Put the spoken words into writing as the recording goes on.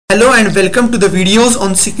Hello and welcome to the videos on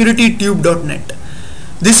securitytube.net.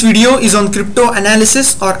 This video is on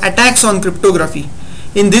cryptoanalysis or attacks on cryptography.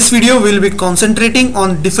 In this video we will be concentrating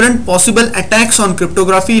on different possible attacks on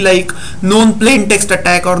cryptography like known plain text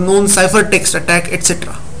attack or known cipher text attack,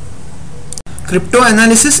 etc.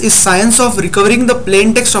 Cryptoanalysis is science of recovering the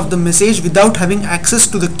plain text of the message without having access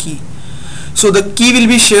to the key. So the key will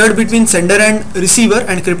be shared between sender and receiver,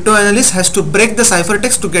 and cryptoanalyst has to break the cipher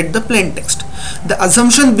text to get the plain text. The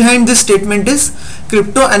assumption behind this statement is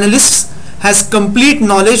cryptoanalyst has complete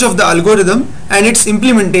knowledge of the algorithm and its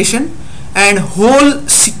implementation, and whole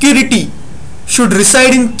security should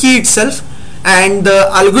reside in key itself, and the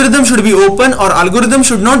algorithm should be open or algorithm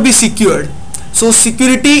should not be secured. So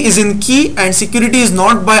security is in key and security is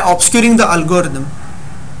not by obscuring the algorithm.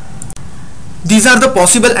 These are the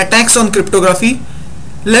possible attacks on cryptography.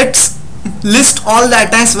 Let's list all the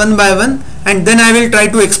attacks one by one, and then I will try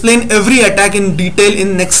to explain every attack in detail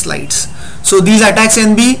in next slides. So these attacks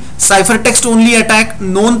can be cipher text only attack,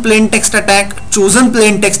 known plain text attack, chosen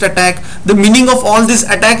plain text attack. The meaning of all this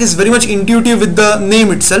attack is very much intuitive with the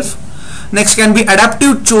name itself. Next can be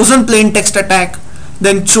adaptive chosen plain text attack,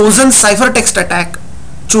 then chosen cipher text attack,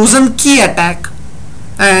 chosen key attack,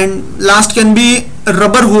 and last can be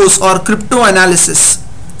rubber hose or cryptoanalysis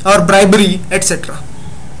or bribery, etc.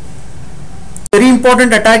 Very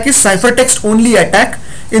important attack is cipher text only attack.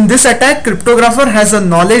 In this attack, cryptographer has a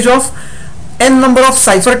knowledge of n number of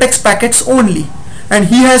cipher text packets only, and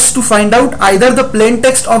he has to find out either the plain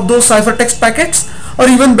text of those cipher text packets or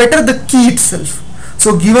even better the key itself.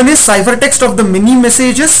 So given is cipher text of the many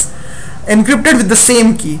messages encrypted with the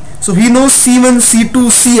same key. So he knows C1,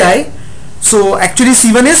 C2, Ci. So actually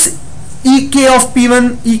C1 is EK of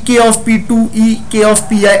P1, EK of P2, EK of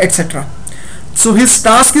Pi, etc. So his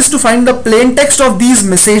task is to find the plain text of these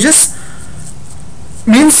messages,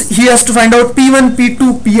 means he has to find out P1,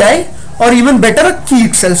 P2, Pi, or even better a key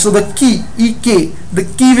itself. So the key EK, the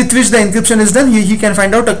key with which the encryption is done, he can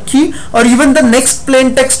find out a key, or even the next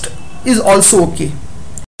plain text is also okay.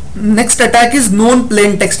 Next attack is known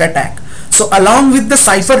plain text attack. So along with the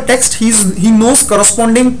cipher text, he knows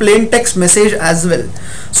corresponding plain text message as well.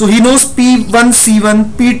 So he knows P1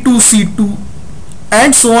 C1, P2 C2,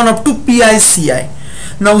 and so on up to Pi Ci.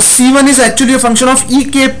 Now C1 is actually a function of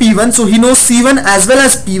EK P1, so he knows C1 as well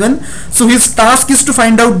as P1. So his task is to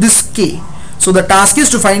find out this K. So the task is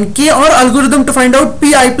to find K or algorithm to find out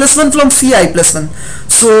Pi plus 1 from Ci plus 1.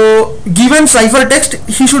 So given cipher text,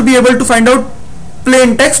 he should be able to find out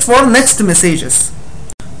plain text for next messages.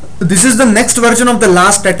 This is the next version of the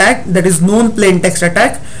last attack, that is known plain text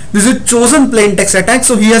attack. This is chosen plain text attack,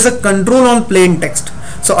 so he has a control on plain text.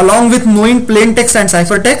 So along with knowing plain text and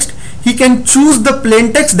cipher text, he can choose the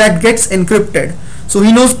plain text that gets encrypted. So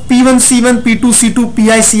he knows P1 C1, P2 C2,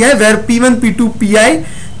 Pi Ci, where P1 P2 Pi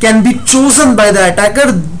can be chosen by the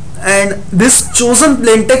attacker, and this chosen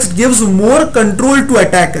plain text gives more control to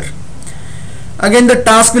attacker. Again, the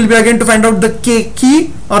task will be again to find out the K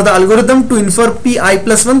key or the algorithm to infer Pi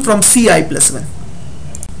plus 1 from Ci plus 1.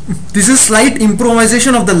 This is slight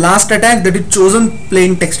improvisation of the last attack, that is chosen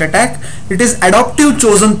plain text attack. It is adaptive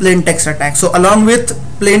chosen plain text attack. So along with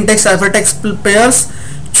plain text cipher text pairs,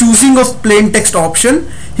 choosing of plain text option,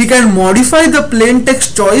 he can modify the plain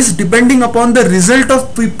text choice depending upon the result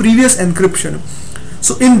of previous encryption.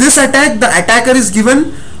 So in this attack, the attacker is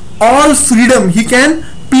given all freedom. He can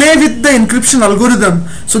play with the encryption algorithm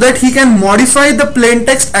so that he can modify the plain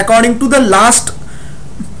text according to the last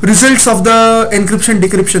results of the encryption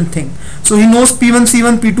decryption thing. So he knows P1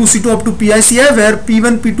 C1, P2 C2 up to Pi Ci, where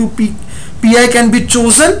P1 P2 Pi can be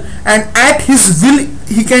chosen, and at his will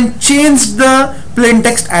he can change the plain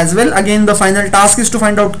text as well. Again, the final task is to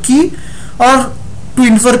find out key or to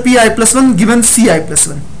infer Pi plus 1 given Ci plus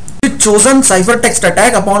 1. With chosen cipher text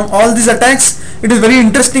attack, upon all these attacks, it is very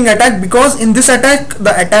interesting attack, because in this attack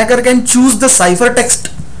the attacker can choose the cipher text.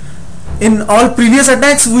 In all previous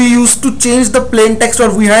attacks we used to change the plain text,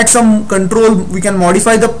 or we had some control, we can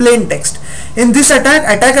modify the plain text. In this attack,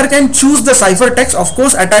 attacker can choose the cipher text. Of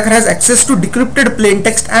course, attacker has access to decrypted plain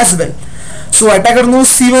text as well. So attacker knows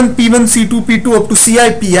C1, P1, C2, P2 up to Ci,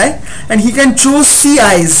 Pi, and he can choose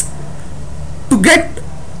Ci's to get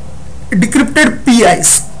decrypted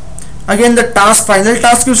Pi's. Again, the final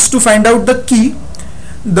task is to find out the key.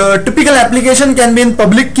 The typical application can be in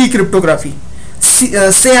public key cryptography.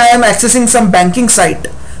 Say I am accessing some banking site,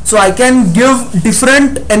 so I can give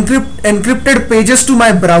different encrypted pages to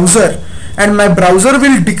my browser, and my browser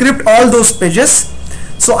will decrypt all those pages.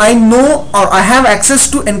 So I know, or I have access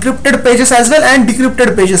to encrypted pages as well and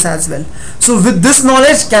decrypted pages as well. So with this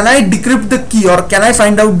knowledge, can I decrypt the key, or can I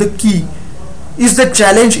find out the key, is the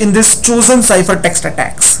challenge in this chosen cipher text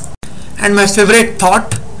attacks. And my favorite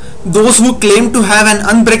thought, those who claim to have an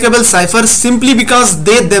unbreakable cipher simply because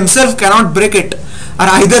they themselves cannot break it are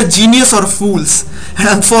either genius or fools, and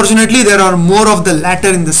unfortunately there are more of the latter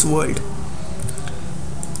in this world.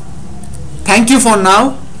 Thank you for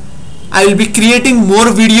now. I will be creating more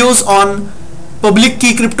videos on public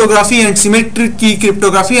key cryptography and symmetric key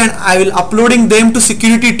cryptography, and I will uploading them to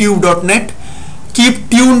securitytube.net. Keep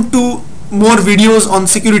tuned to more videos on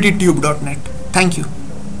securitytube.net. Thank you.